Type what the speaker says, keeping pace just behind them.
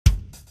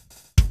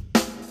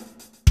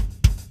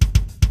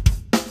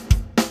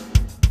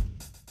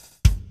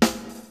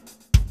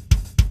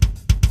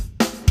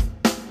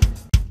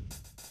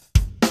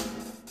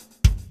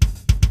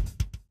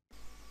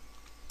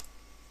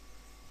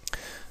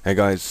Hey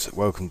guys,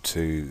 welcome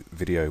to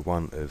video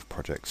 1 of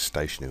Project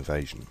Station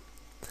Invasion.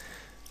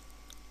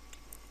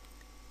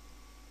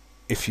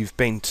 If you've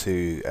been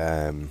to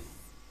the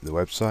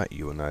website,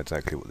 you will know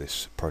exactly what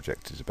this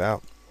project is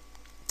about.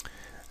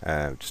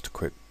 Just a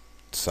quick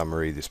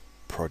summary: this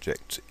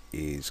project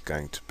is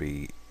going to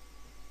be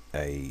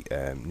a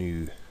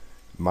new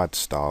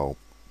MUD-style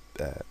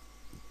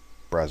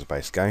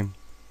browser-based game,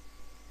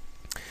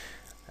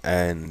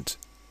 and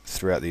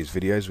throughout these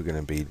videos we're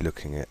going to be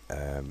looking at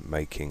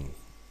making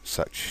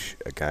such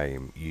a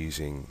game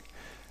using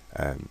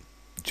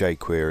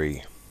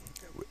Jquery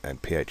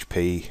and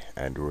PHP,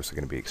 and we're also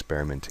going to be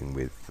experimenting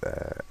with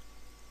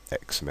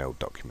XML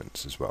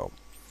documents as well.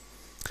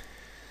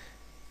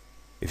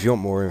 If you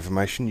want more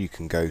information, you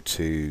can go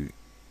to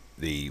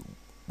the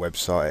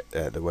website,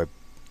 the web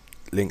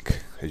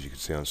link as you can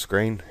see on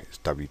screen. It's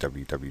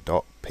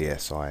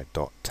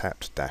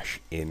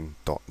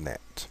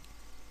www.psi.tapt-in.net.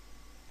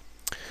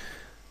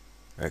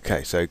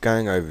 Okay, so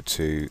going over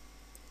to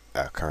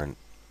our current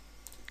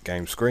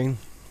game screen,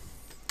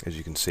 as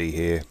you can see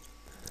here,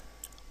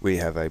 we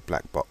have a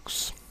black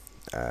box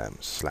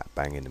slap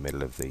bang in the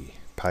middle of the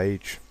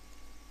page,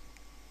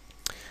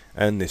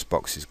 and this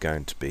box is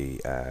going to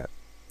be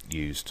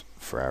used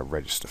for our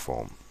register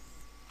form.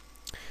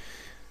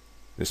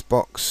 This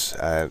box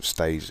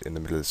stays in the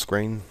middle of the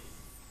screen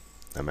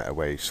no matter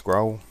where you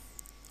scroll,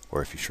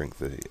 or if you shrink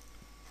the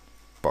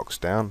box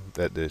down,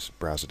 this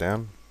browser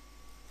down.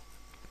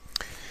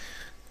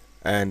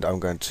 And I'm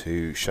going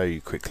to show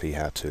you quickly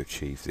how to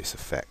achieve this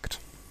effect.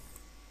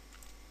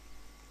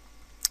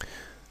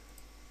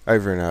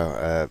 Over in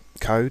our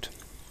code,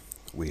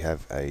 we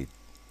have a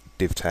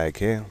div tag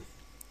here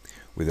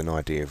with an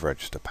ID of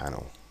register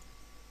panel.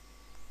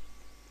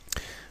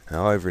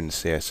 Now over in the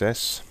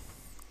CSS,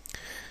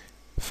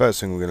 the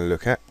first thing we're going to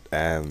look at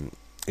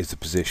is the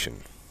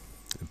position.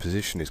 The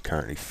position is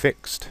currently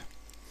fixed,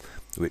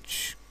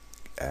 which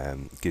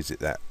gives it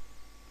that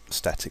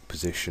static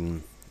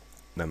position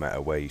no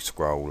matter where you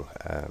scroll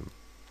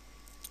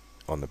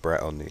on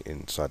the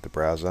inside the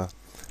browser.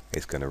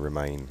 It's going to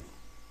remain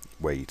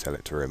where you tell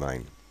it to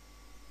remain.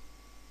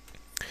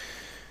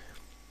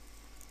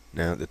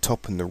 Now the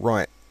top and the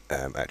right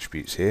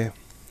attributes here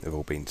have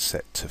all been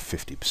set to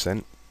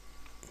 50%,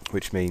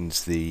 which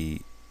means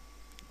the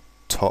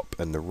top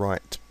and the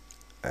right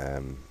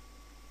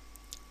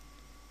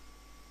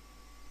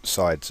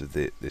sides of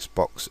this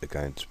box are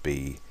going to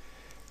be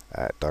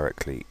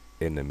directly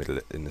in the middle,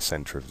 in the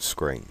center of the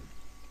screen.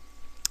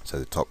 So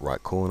the top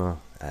right corner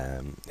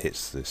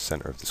hits the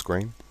center of the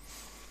screen.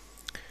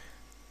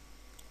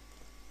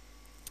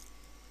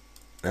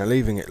 Now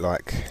leaving it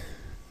like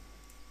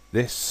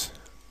this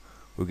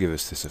will give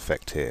us this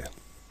effect here.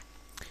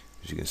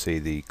 As you can see,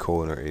 the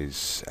corner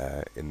is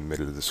in the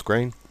middle of the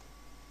screen.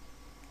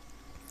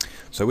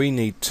 So we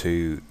need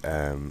to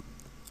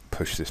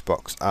push this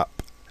box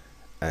up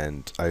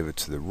and over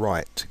to the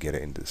right to get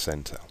it into the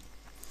center.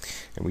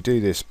 And we do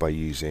this by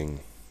using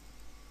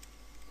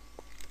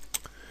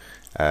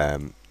a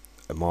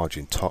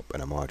margin top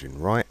and a margin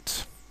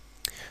right.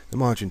 The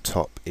margin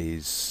top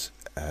is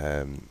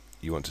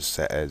you want to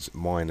set as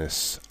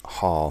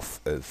 -half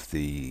of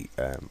the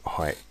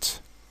height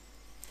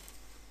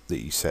that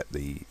you set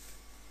the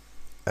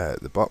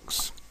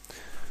box.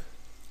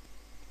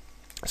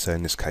 So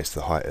in this case,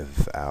 the height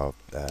of our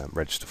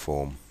register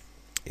form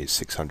is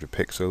 600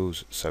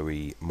 pixels, so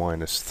we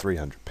minus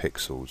 300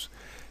 pixels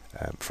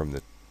from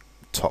the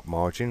top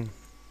margin,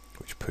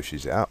 which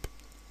pushes it up.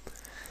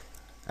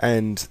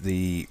 And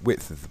the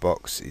width of the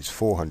box is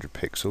 400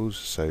 pixels,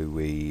 so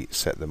we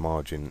set the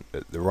margin,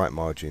 the right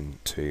margin,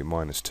 to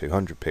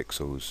 -200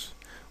 pixels,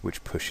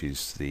 which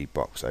pushes the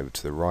box over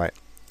to the right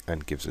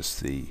and gives us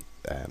the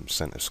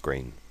center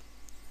screen.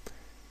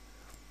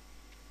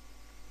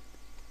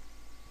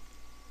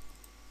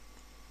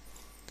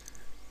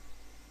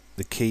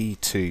 The key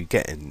to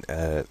getting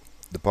the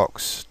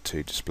box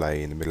to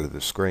display in the middle of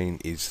the screen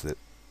is that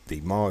the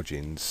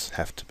margins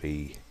have to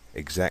be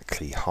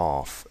exactly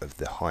half of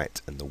the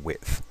height and the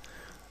width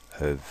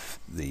of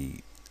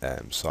the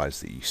size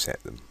that you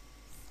set them.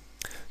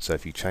 So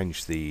if you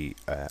change the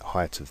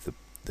height of the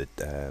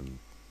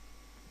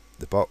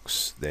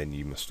box, then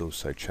you must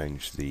also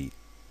change the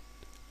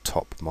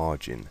top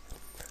margin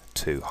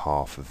to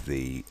half of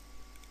the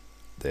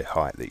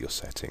height that you're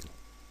setting.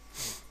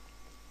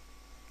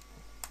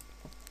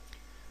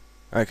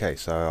 Okay,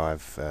 so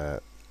I've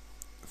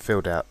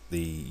filled out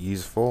the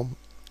user form,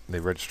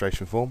 the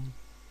registration form.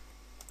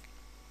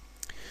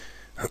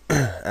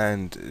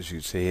 And as you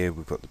can see here,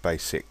 we've got the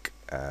basic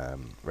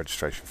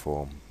registration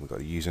form. We've got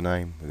a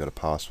username, we've got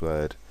a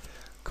password,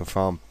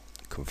 confirm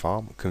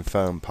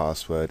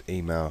password,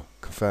 email,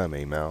 confirm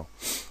email.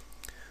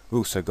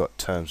 We've also got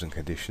terms and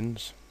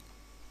conditions,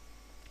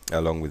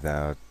 along with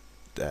our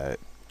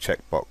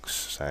checkbox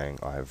saying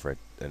I have read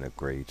and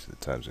agreed to the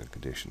terms and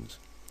conditions,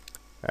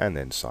 and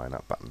then sign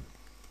up button.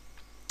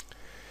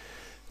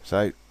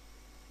 So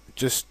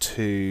just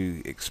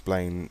to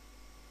explain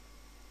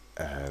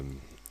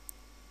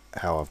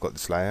how I've got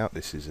this layout,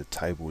 this is a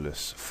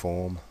tableless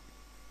form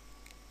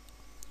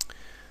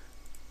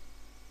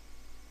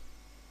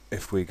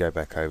if we go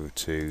back over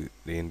to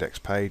the index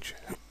page,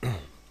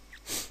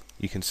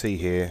 you can see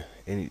here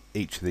in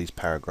each of these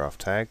paragraph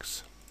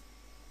tags,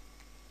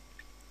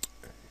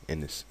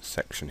 in this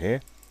section here,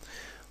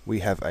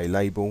 we have a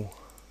label.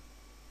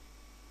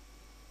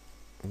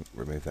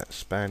 Remove that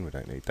span, we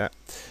don't need that.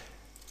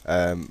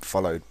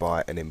 Followed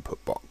by an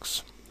input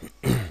box.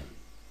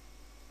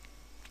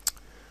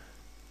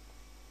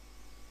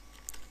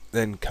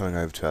 Then coming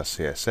over to our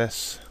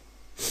CSS.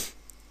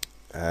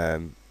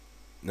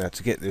 Now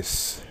to get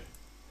this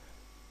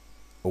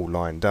all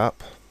lined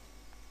up,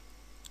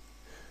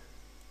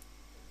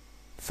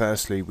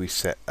 firstly we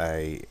set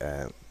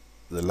the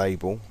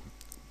label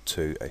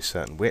to a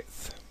certain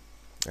width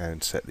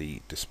and set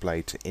the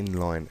display to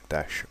inline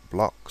dash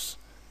blocks.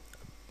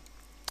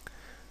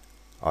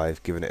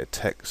 I've given it a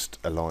text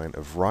align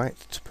of right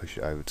to push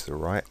it over to the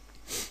right,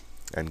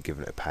 and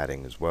given it a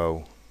padding as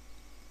well.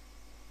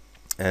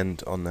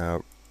 And on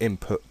our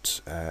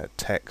input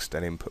text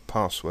and input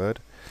password,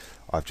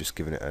 I've just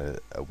given it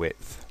a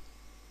width,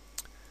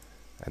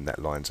 and that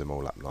lines them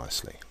all up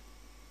nicely.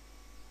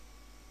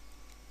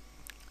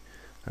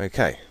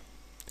 Okay,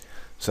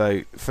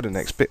 so for the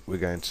next bit we're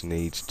going to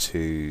need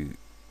to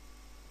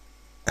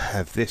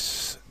have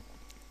this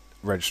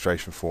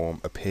registration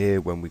form appear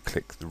when we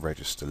click the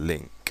register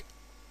link.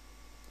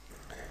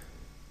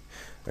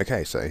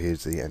 Okay, so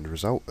here's the end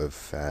result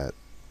of the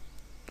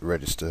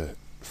register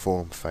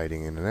form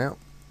fading in and out.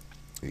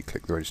 You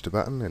click the register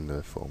button and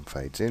the form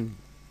fades in,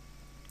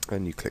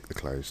 and you click the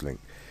close link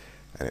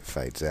and it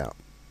fades out.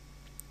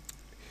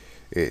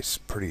 It's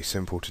pretty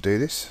simple to do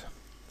this.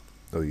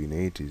 All you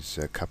need is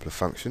a couple of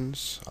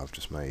functions. I've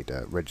just made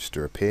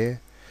register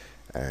appear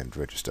and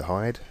register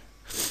hide,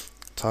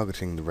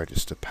 targeting the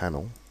register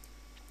panel.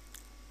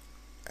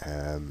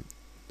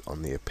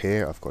 On the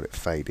appear I've got it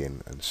fade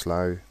in and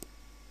slow,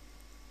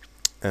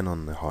 and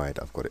on the hide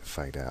I've got it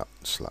fade out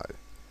and slow.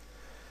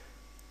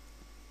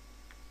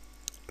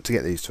 To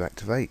get these to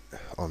activate,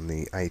 on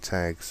the A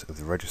tags of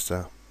the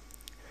register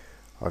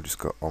I've just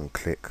got on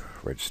click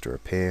register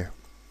appear,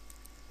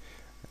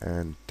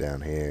 and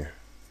down here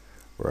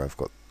where I've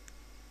got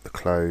the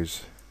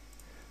close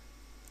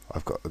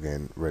I've got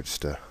again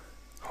register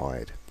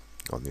hide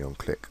on the on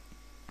click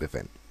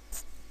event.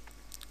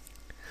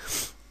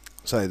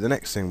 So the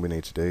next thing we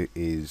need to do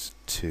is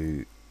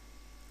to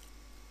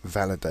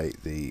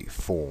validate the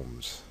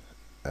forms,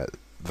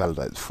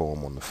 validate the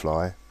form on the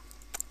fly,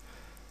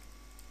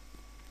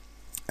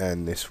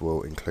 and this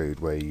will include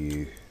where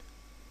you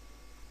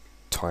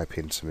type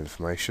in some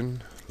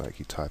information, like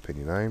you type in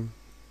your name,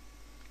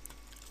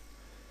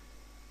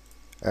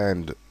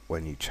 and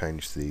when you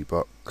change the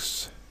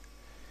box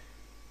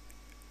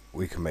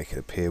we can make it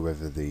appear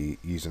whether the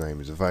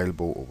username is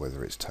available or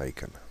whether it's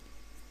taken.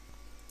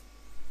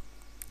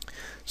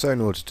 So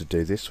in order to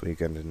do this we're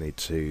going to need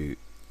to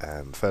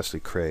firstly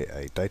create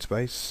a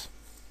database,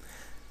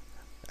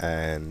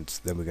 and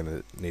then we're going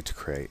to need to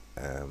create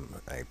a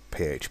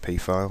PHP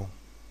file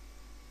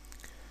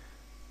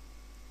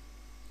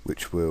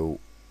which will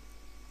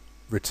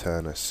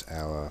return us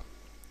our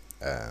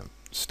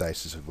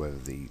status of whether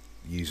the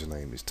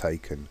username is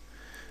taken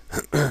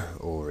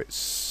or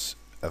it's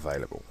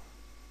available.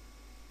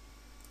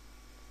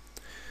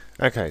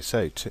 Okay,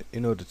 so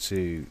in order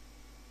to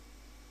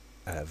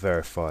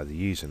verify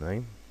the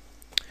username,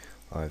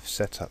 I've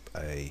set up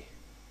a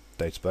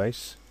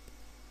database,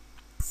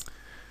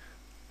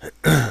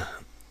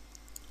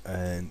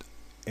 and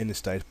in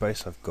this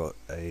database I've got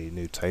a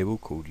new table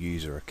called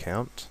user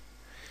account,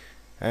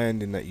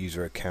 and in that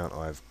user account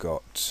I've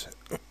got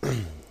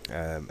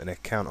an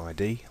account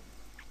ID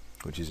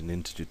which is an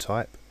integer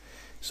type.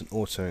 It's an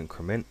auto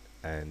increment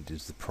and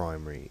is the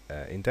primary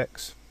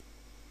index.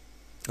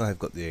 I've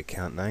got the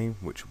account name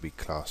which will be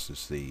classed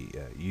as the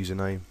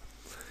username.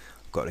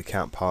 I've got an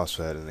account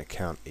password and an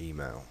account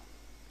email.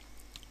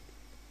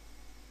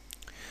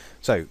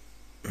 So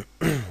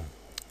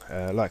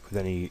like with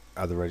any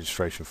other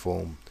registration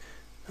form,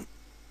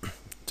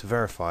 to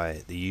verify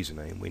the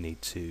username we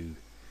need to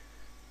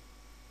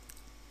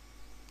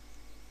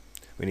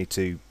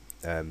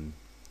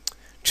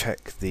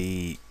check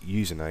the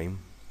username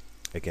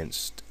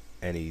against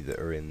any that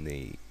are in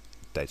the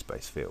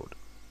database field,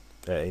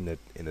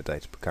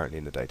 currently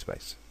in the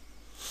database.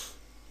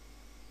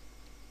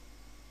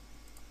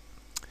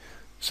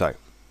 So,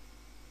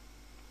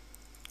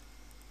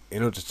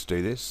 in order to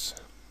do this,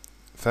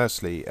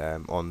 firstly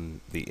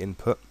on the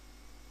input,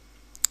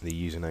 the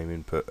username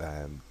input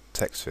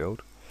text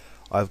field,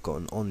 I've got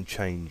an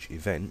onChange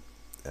event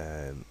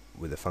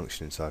with a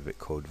function inside of it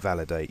called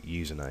validate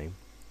username,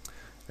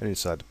 and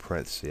inside the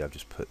parenthesis I've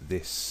just put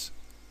this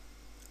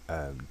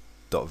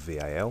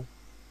 .val,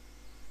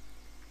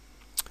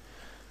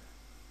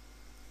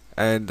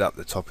 and up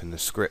the top in the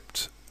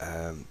script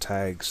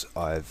tags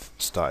I've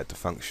started the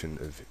function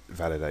of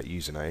validate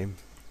username,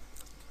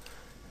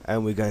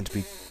 and we're going to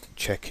be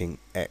checking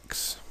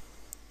X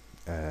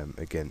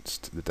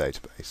against the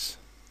database,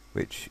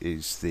 which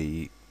is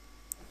the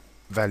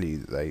value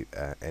that they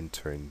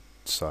enter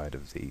inside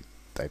of the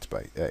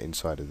database,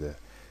 inside of the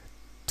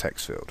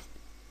text field.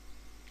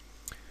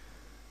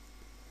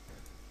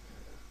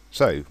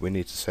 So we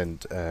need to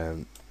send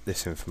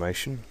this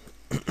information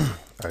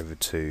over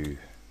to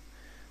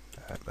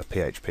a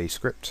PHP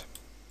script.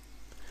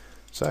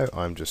 So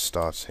I'm just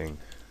starting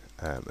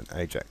an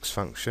Ajax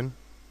function.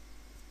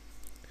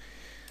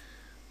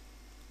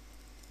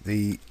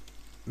 The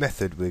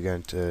method we're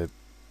going to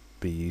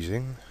be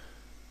using,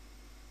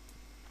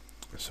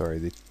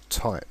 the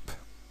type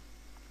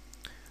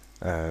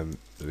that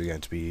we're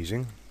going to be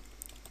using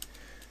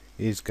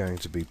is going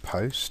to be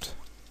post.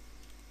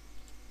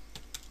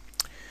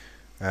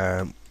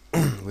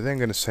 We're then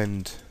going to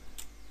send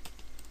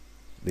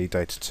the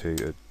data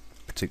to a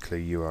particular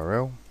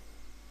URL,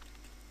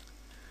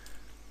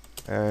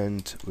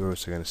 and we're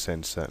also going to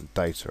send certain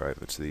data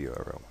over to the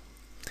URL.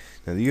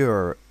 Now the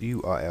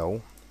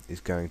URL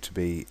is going to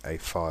be a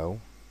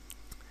file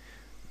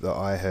that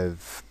I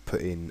have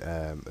put in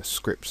a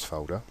scripts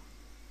folder.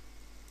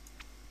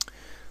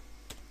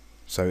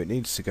 So it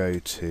needs to go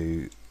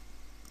to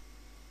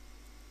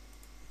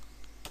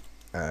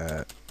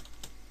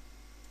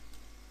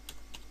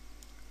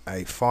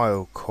a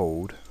file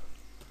called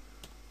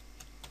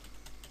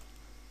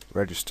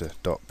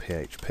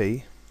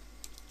register.php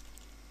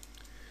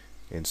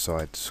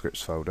inside the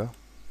scripts folder,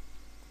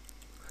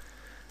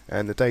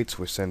 and the data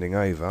we're sending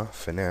over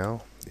for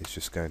now is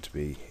just going to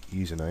be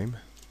username,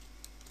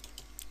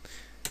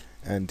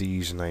 and the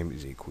username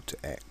is equal to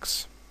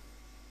X.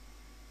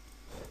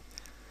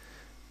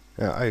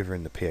 Now over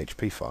in the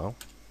PHP file,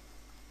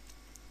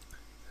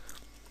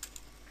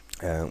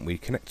 we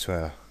connect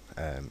to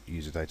our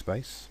user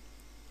database,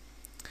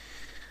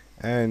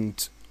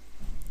 and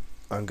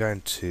I'm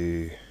going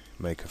to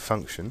make a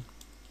function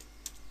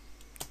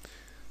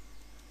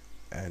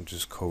and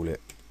just call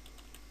it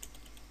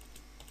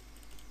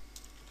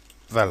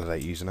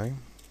validate username,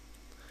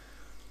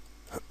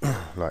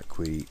 like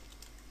we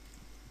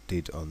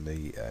did on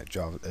the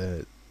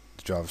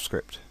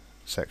JavaScript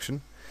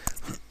section.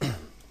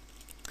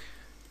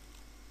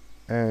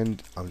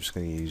 And I'm just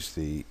going to use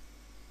the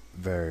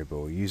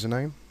variable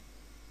username.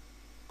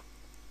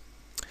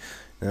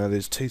 Now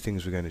there's two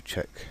things we're going to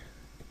check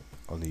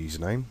on the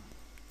username.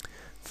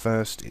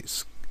 First,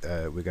 it's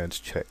we're going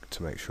to check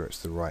to make sure it's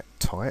the right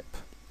type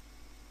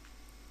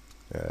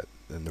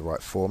and the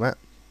right format,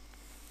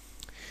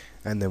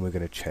 and then we're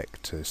going to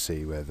check to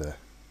see whether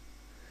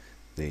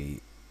the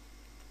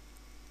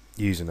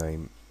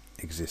username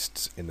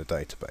exists in the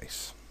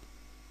database.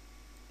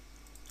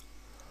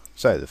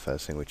 So the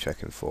first thing we're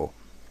checking for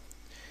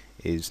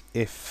is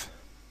if,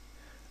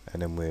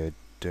 and then we're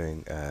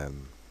doing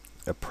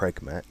a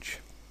preg match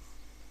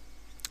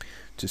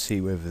to see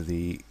whether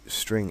the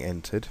string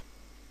entered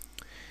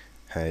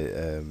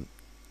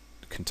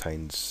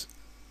contains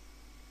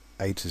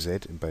A to Z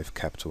in both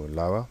capital and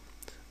lower,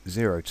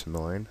 0 to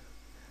 9,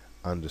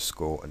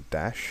 underscore and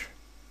dash,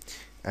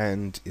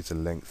 and is a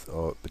length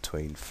of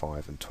between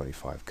 5 and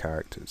 25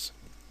 characters.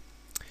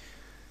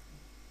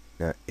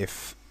 Now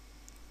if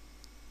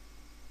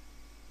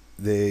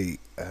the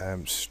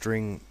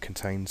string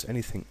contains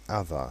anything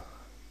other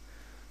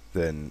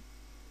than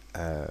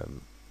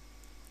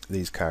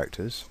these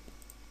characters,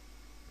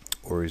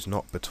 or is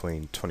not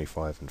between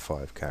 25 and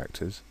 5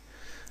 characters,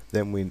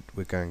 then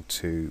we're going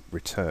to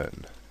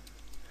return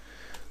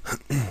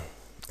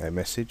a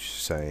message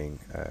saying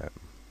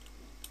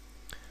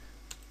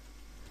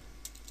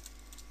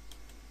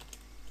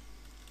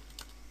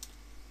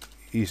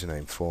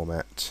username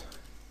format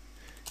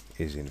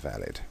is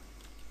invalid.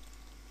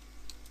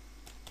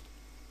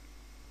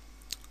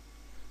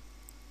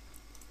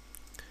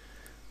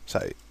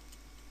 So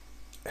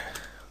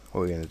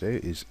what we're going to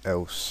do is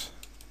else.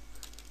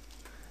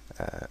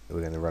 We're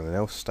going to run an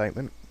else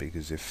statement,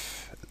 because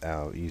if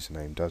our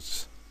username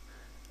does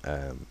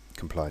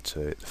comply to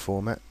the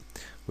format,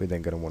 we're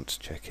then going to want to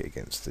check it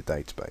against the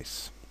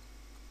database.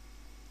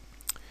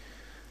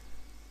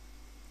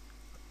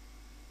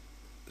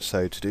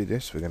 So to do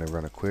this, we're going to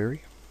run a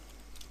query,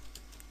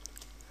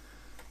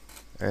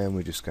 and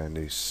we're just going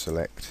to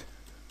select,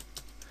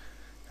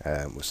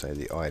 we'll say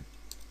the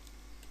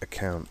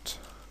account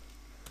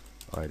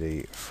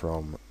ID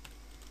from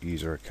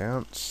user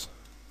accounts,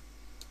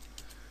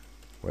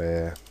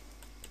 where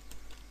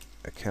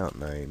account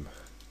name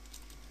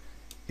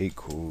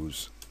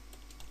equals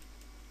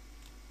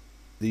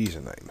the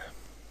username.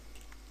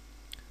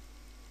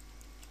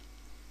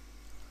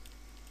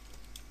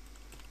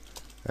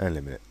 And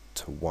limit it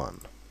to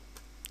 1.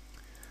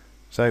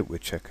 So we're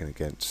checking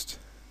against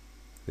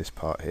this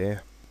part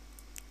here,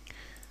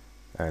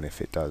 and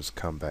if it does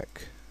come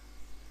back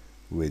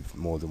with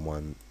more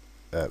than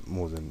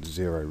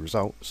 0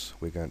 results,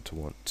 we're going to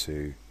want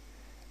to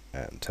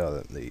tell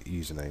them the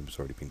username has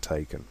already been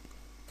taken.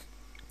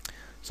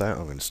 So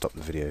I'm going to stop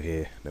the video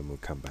here, then we'll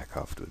come back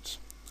afterwards.